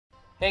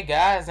Hey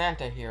guys,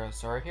 Anti-Hero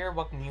here,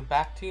 welcome you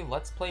back to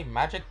Let's Play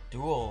Magic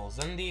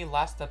Duels. In the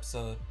last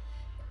episode,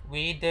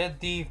 we did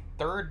the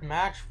third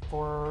match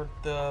for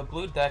the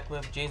blue deck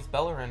with Jace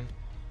Bellerin.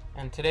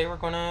 And today we're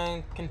going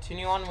to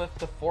continue on with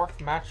the fourth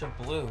match of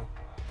blue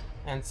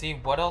and see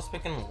what else we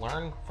can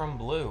learn from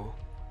blue.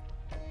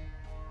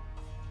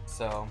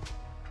 So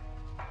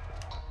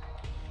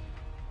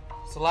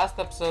last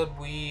episode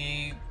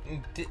we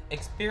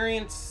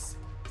experienced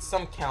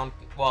some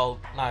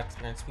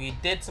we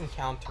did some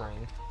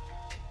countering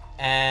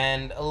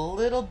and a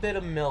little bit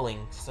of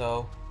milling.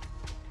 So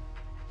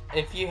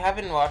if you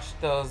haven't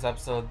watched those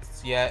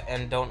episodes yet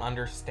and don't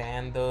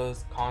understand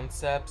those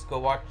concepts, go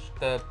watch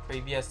the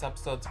previous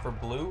episodes for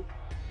blue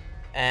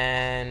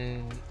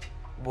and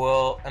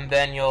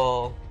then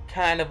you'll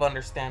kind of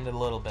understand it a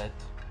little bit.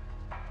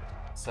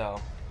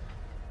 So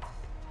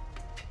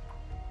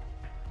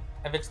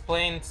I've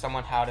explained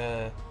somewhat how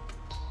to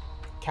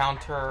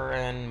counter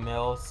and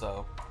mill,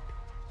 so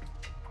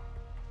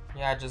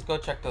yeah, just go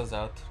check those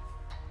out.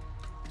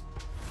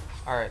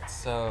 Alright,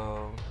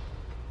 so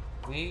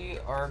we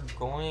are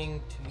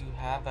going to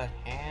have a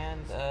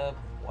hand of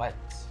what?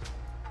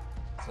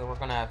 So we're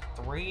gonna have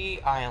 3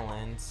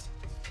 islands,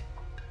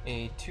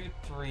 a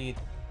 2/3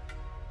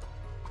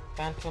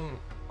 Phantom,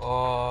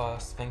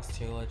 Sphinx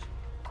Tutelage.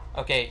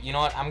 Okay, you know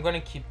what? I'm gonna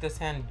keep this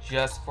hand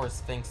just for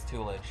Sphinx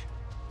Tutelage,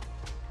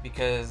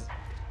 because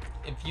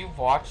if you've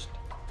watched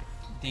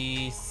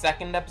the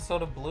second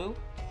episode of Blue,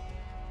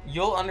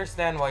 you'll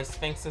understand why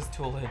Sphinx's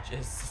Tutelage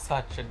is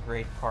such a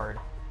great card.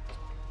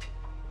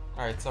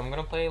 Alright, so I'm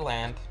gonna play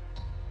land,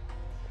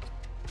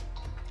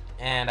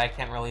 and I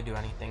can't really do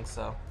anything,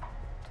 so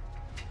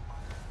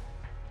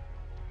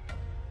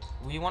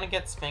we want to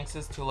get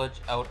Sphinx's Tutelage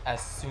out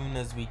as soon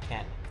as we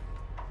can.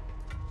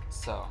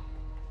 So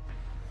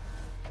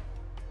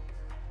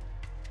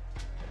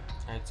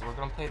alright, so we're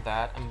gonna play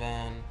that, and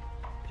then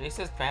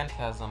Jace's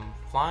Phantasm.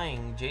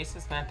 Flying,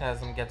 Jace's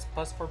Phantasm gets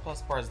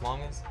 +4/+4 as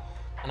long as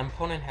an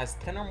opponent has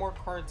 10 or more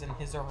cards in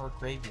his or her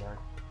graveyard.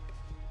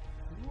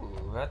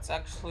 Ooh, that's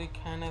actually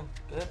kind of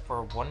good for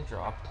a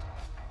 1-drop,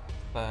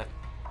 but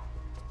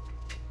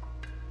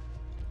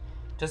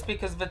just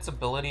because of its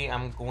ability,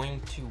 I'm going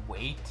to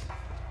wait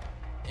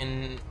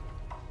in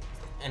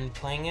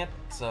playing it.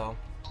 So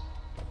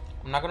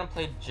I'm not gonna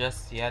play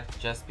just yet,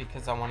 just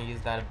because I want to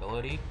use that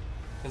ability.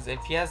 Because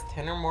if he has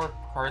 10 or more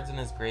cards in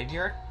his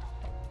graveyard,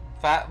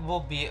 that will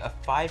be a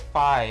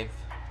 5/5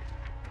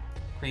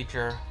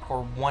 creature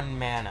for 1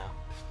 mana.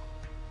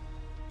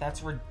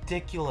 That's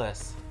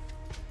ridiculous.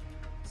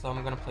 So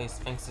I'm gonna play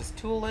Sphinx's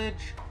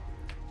Tutelage,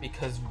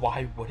 because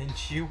why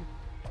wouldn't you?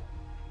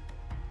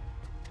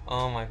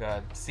 Oh my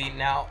god. See,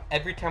 now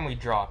every time we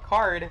draw a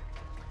card,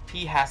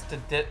 he has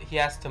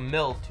to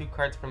mill 2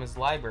 cards from his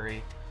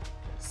library.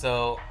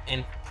 So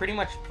in pretty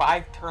much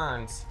 5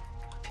 turns,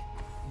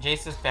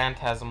 Jace's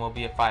Phantasm will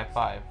be a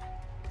 5/5.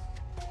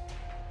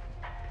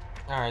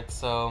 Alright,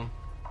 so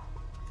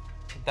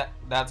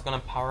that's gonna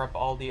power up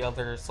all the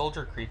other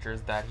soldier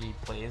creatures that he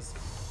plays.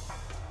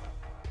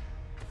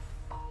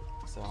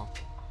 So,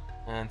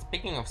 and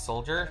speaking of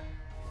soldier,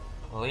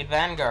 Elite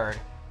Vanguard.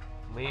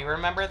 We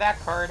remember that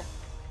card.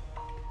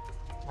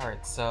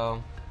 Alright,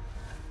 so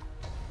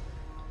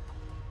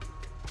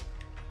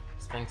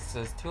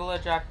Sphinx's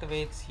Tutelage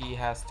activates. He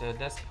has to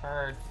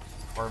discard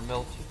or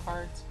mill 2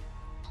 cards.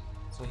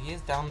 So he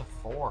is down to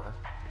 4.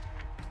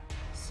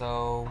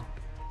 So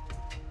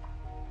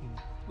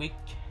we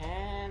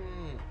can...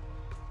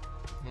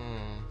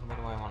 what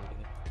do I want to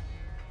do?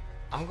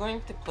 I'm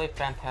going to play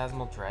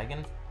Phantasmal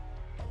Dragon.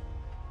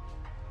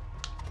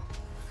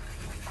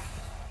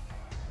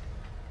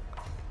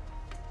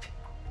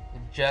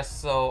 Just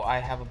so I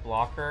have a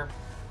blocker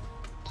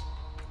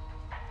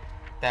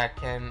that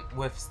can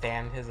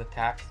withstand his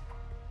attacks.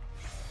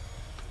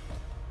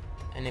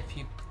 And if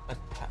he...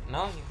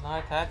 no, he's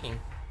not attacking.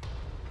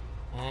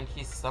 And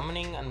he's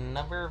summoning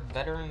another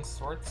Veteran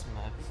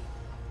Swordsmith.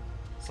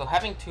 So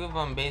having 2 of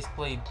them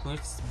basically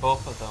boosts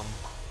both of them.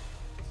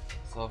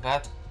 So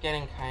that's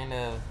getting kind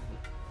of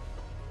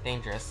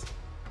dangerous.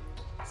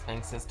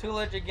 Sphinx's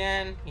Tutelage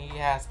again. He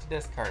has to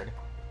discard.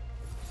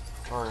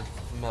 Or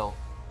mill,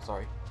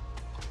 sorry.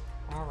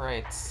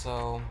 Alright,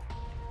 so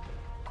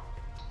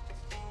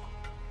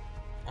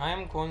I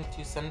am going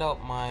to send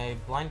out my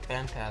Blind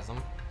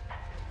Phantasm.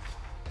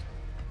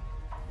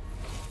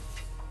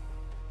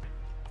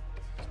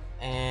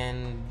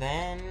 And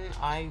then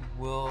I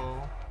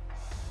will...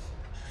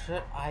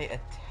 should I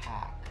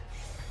attack?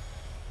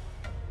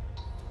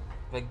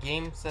 The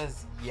game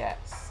says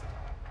yes.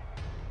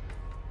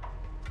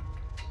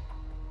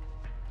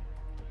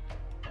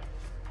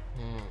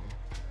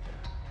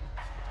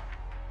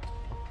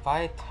 If I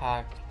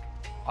attack,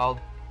 I'll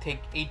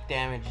take 8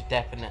 damage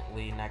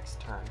definitely next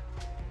turn.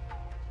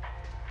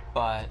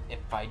 But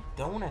if I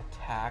don't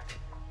attack,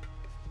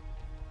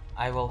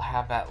 I will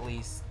have at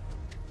least...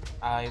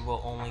 I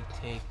will only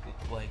take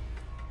like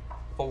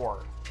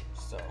 4,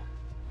 so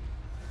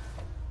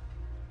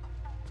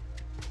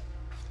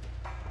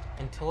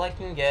until I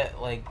can get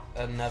like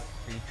enough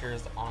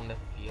creatures on the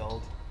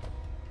field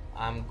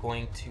I'm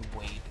going to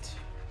wait.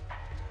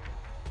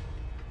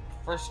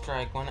 First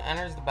strike. When it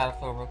enters the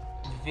battlefield,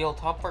 reveal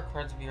top 4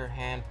 cards of your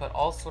hand. Put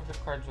all sorts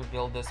of cards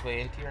revealed this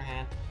way into your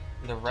hand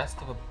and the rest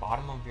to the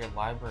bottom of your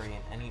library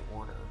in any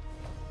order.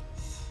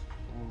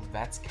 Ooh,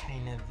 that's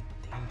kind of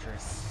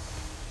dangerous.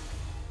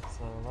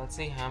 So let's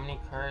see how many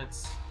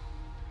cards.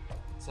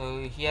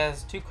 So he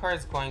has 2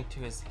 cards going to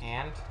his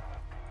hand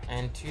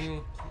and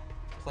 2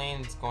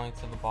 planes going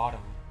to the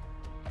bottom.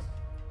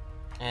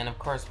 And of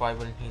course, why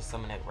wouldn't he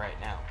summon it right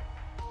now?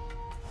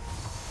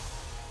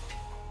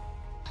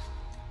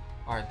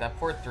 Alright, that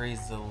 4-3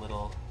 is a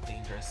little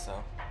dangerous,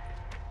 so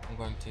I'm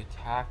going to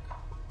attack.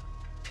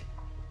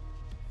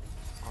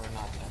 Or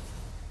not attack.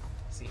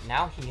 See,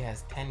 now he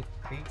has 10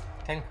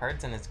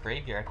 cards in his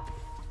graveyard.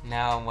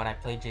 Now, when I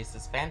play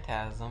Jace's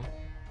Phantasm,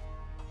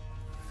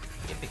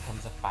 it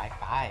becomes a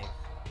 5-5.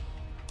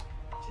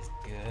 Which is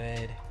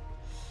good.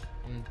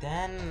 And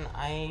then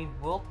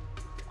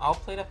I'll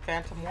play the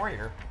Phantom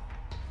Warrior.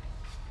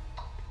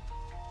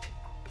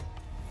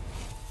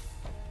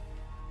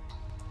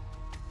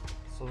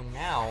 So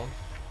now,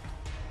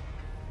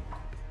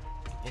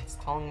 it's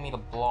telling me to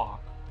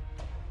block,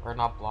 or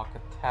not block,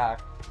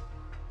 attack,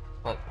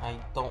 but I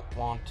don't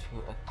want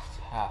to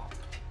attack.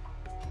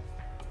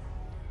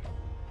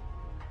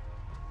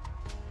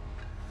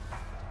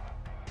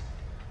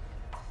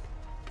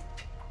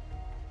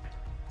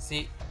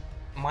 See,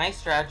 my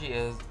strategy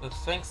is, with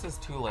Sphinx's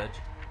Tutelage,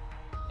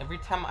 every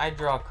time I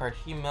draw a card,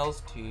 he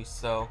mills 2,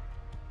 so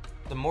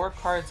the more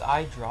cards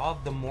I draw,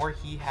 the more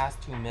he has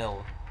to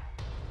mill.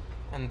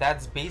 And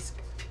that's basic,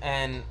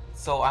 and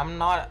so I'm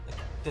not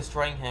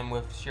destroying him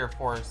with sheer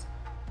force.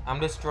 I'm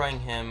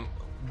destroying him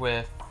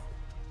with,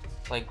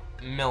 like,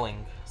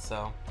 milling,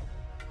 so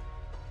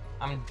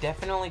I'm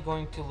definitely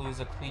going to lose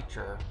a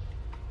creature.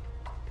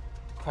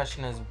 The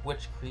question is,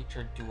 which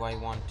creature do I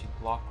want to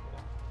block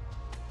with?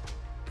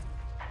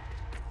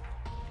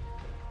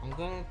 I'm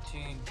going to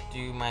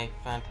do my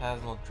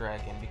Phantasmal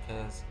Dragon,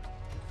 because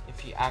if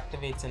he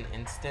activates an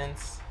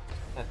instance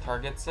that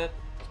targets it,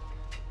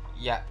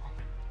 yeah.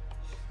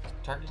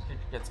 Target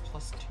creature gets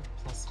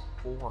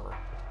 +2/+4.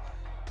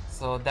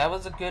 So that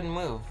was a good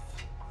move.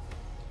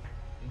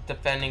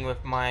 Defending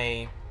with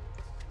my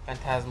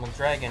Phantasmal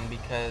Dragon,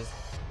 because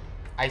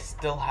I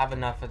still have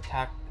enough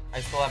attack. I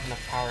still have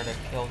enough power to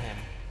kill him.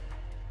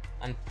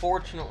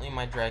 Unfortunately,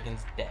 my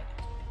dragon's dead.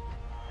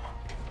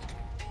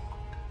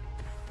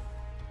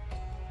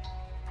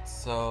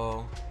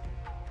 So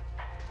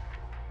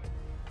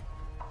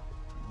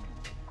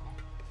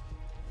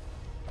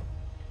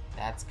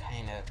that's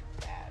kind of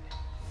bad.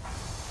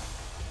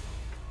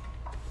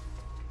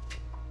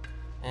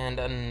 And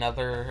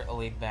another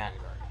Elite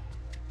Vanguard.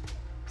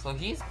 So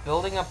he's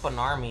building up an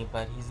army,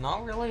 but he's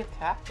not really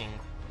attacking.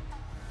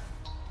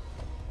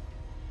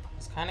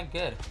 It's kind of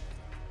good.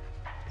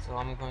 So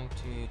I'm going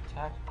to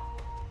attack.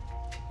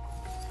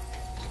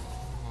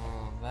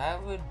 Oh,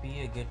 that would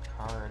be a good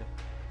card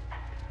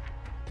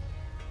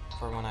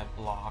for when I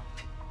block.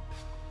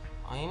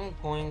 I am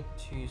going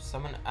to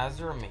summon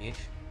Azure Mage.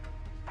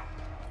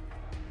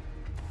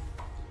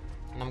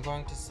 And I'm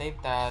going to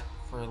save that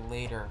for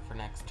later, for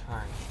next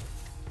turn.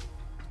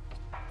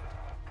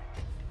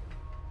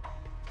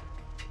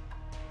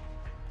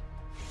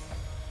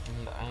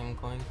 And I'm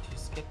going to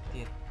skip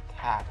the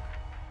attack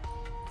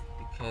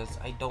because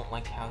I don't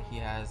like how he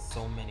has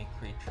so many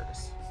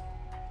creatures.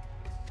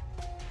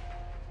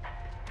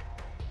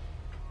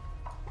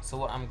 So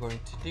what I'm going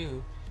to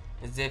do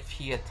is, if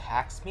he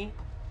attacks me,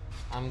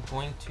 I'm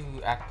going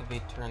to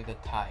activate Turn the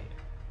Tide.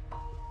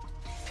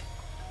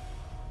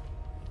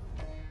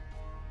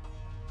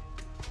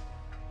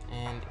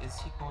 And is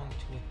he going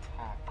to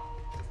attack?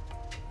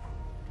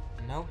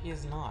 No, he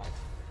is not.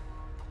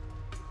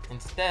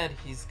 Instead,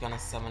 he's gonna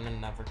summon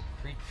another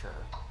creature.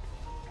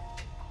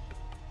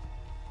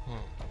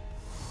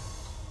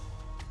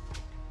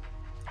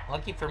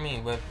 Lucky for me,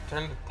 with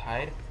Turn the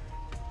Tide,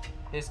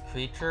 his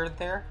creature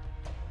there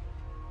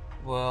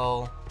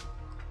will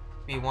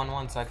be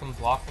 1/1, so I can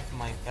block with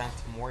my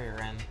Phantom Warrior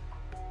and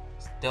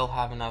still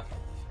have enough,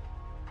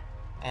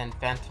 and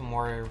Phantom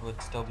Warrior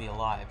would still be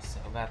alive, so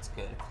that's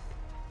good.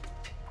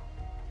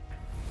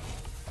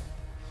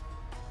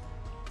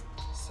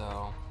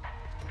 So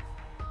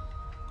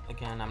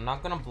again, I'm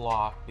not gonna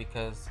block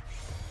because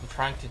I'm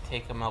trying to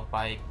take him out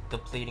by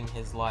depleting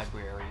his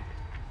library.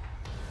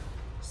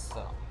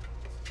 So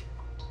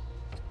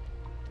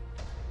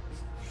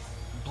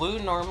blue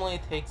normally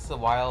takes a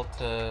while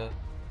to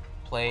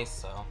play,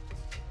 so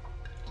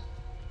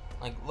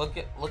like look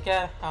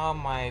at how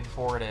my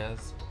board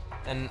is,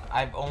 and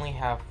I've only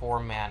have 4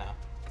 mana.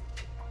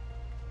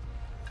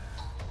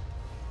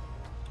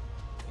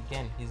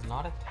 Again, he's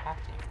not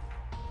attacking.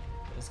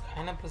 It's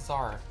kind of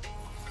bizarre.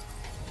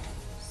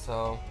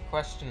 So,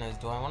 question is,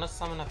 do I want to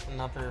summon up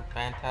another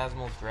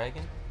Phantasmal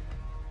Dragon?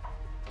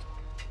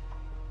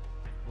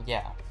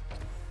 Yeah.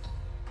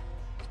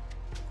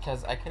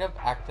 Because I could have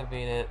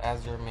activated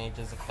Azure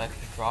Mage's effect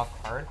to draw a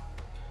card,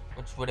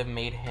 which would have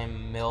made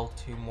him mill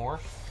 2 more.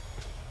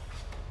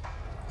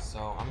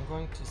 So, I'm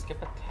going to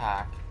skip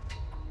attack.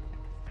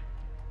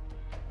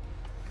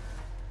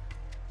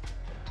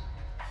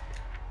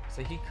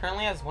 So he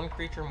currently has one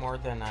creature more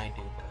than I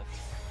do, but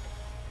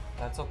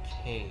that's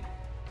okay.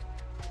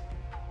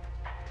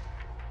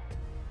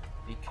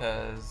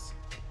 Because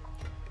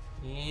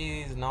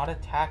he's not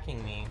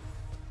attacking me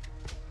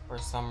for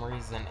some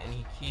reason, and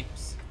he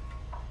keeps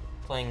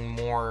playing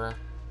more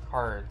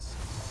cards.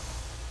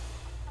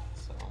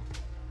 So,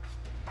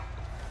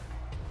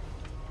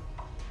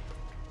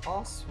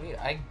 oh sweet,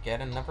 I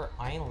get another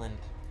island,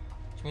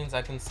 which means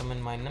I can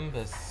summon my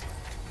Nimbus.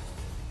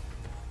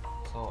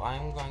 So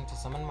I'm going to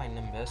summon my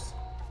Nimbus.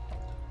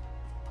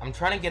 I'm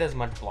trying to get as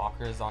much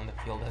blockers on the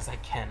field as I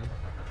can.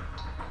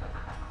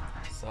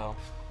 So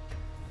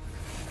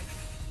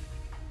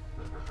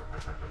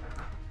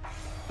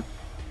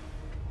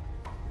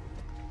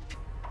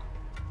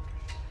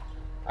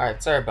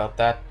alright, sorry about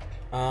that.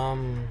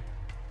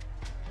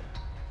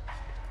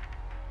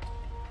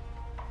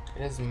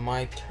 It is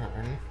my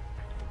turn.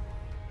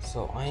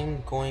 So I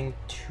am going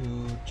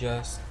to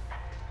just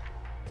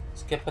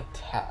skip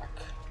attack.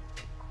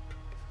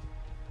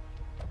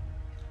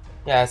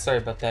 Yeah, sorry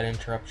about that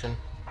interruption.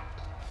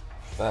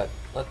 But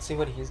let's see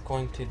what he's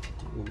going to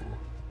do.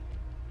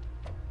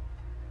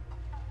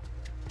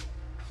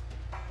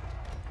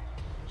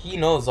 He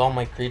knows all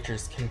my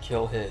creatures can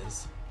kill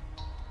his.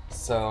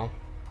 So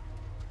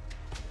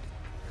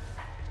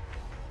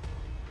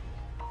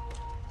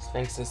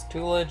Sphinx's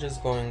Tutelage is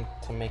going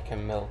to make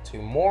him mill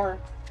 2 more.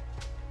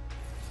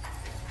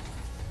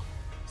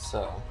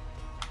 So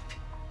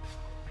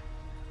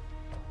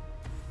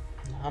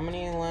how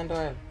many land do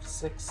I have?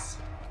 6.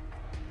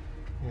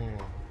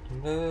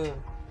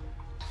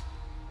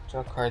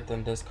 Draw a card,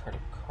 then discard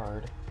a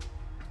card.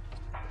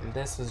 And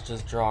this is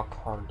just draw a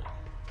card.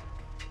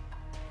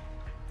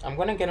 I'm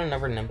gonna get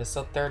another Nimbus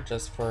out there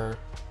just for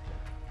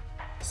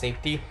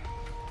safety.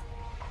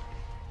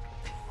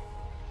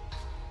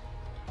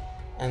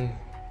 And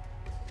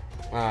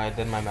I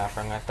did my math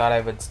wrong. I thought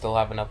I would still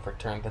have enough for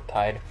Turn the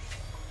Tide.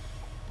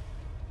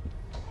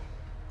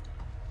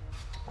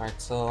 Alright,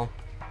 so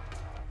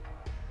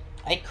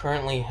I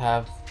currently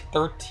have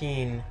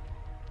 13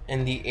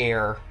 in the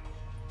air.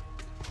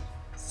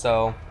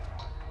 So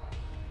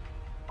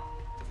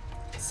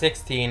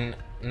 16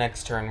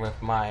 next turn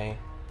with my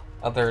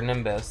other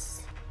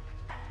Nimbus.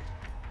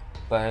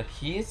 But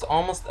he's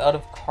almost out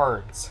of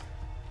cards.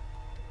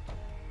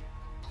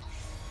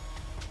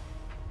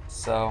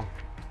 So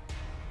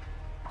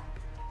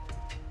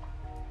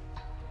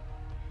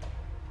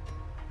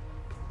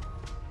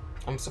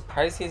I'm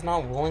surprised he's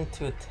not willing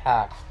to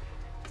attack.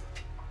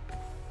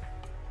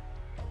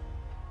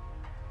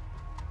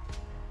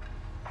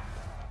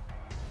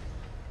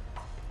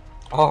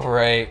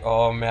 Alright,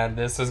 oh man,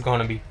 this is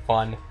gonna be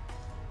fun.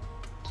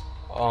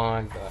 Oh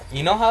my god.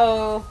 You know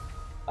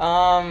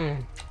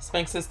how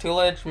Sphinx's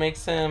Tutelage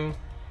makes him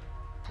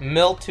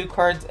mill 2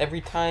 cards every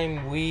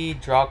time we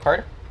draw a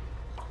card?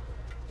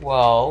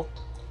 Well,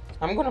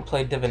 I'm gonna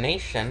play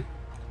Divination,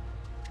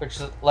 which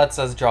lets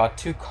us draw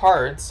 2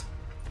 cards,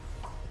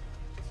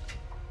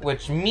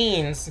 which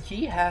means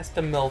he has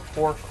to mill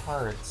 4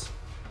 cards.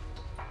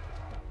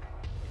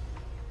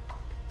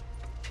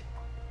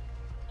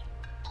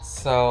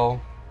 So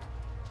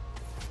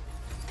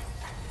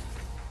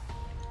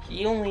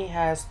he only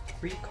has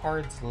 3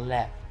 cards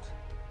left.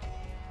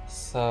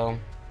 So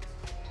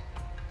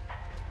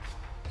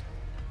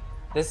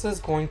this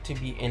is going to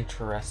be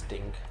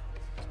interesting.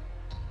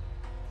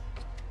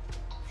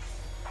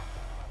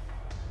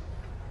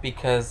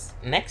 Because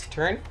next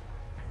turn,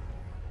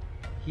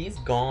 he's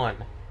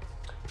gone.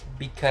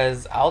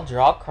 Because I'll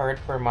draw a card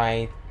for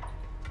my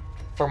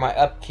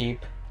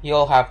upkeep.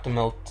 He'll have to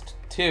mill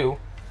 2.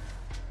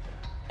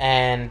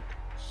 And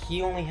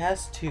he only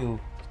has 2.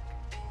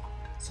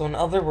 So in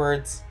other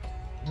words,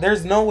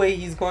 there's no way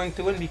he's going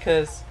to win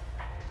because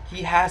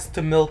he has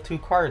to mill 2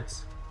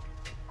 cards.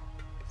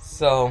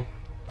 So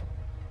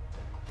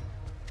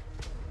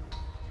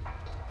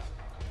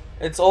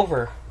it's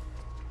over.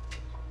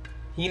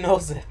 He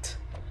knows it.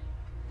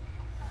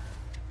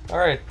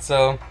 Alright,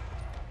 so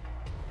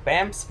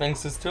bam,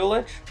 Sphinx's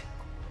Tutelage.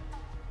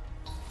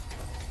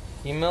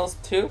 He mills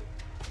 2.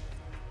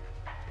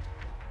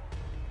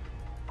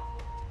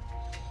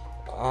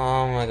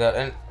 Oh my god,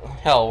 and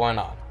hell, why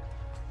not?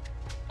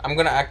 I'm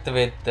gonna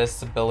activate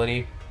this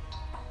ability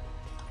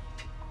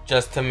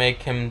just to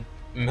make him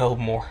mill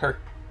more.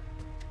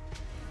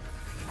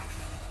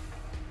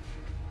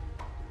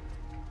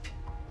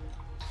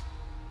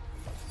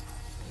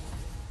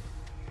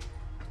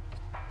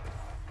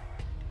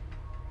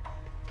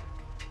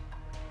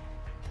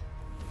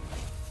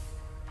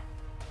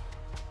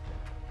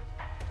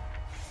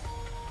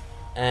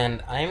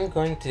 And I'm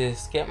going to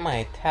skip my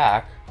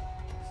attack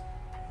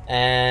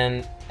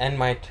and end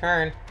my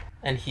turn,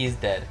 and he's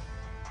dead.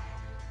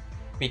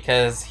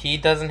 Because he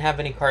doesn't have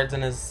any cards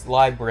in his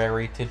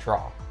library to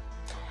draw.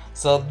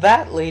 So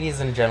that, ladies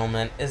and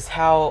gentlemen, is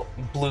how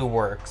blue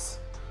works.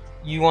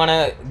 You want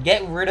to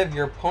get rid of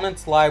your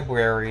opponent's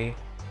library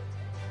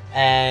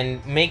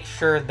and make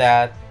sure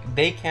that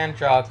they can't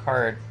draw a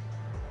card.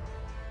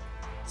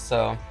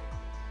 So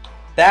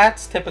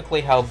that's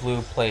typically how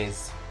blue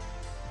plays.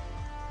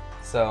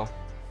 So,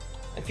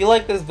 if you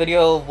like this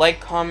video, like,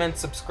 comment,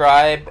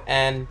 subscribe,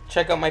 and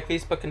check out my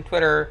Facebook and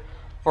Twitter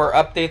for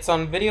updates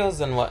on videos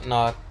and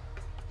whatnot.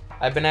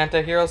 I've been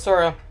Anti-Hero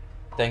Sora.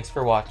 Thanks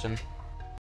for watching.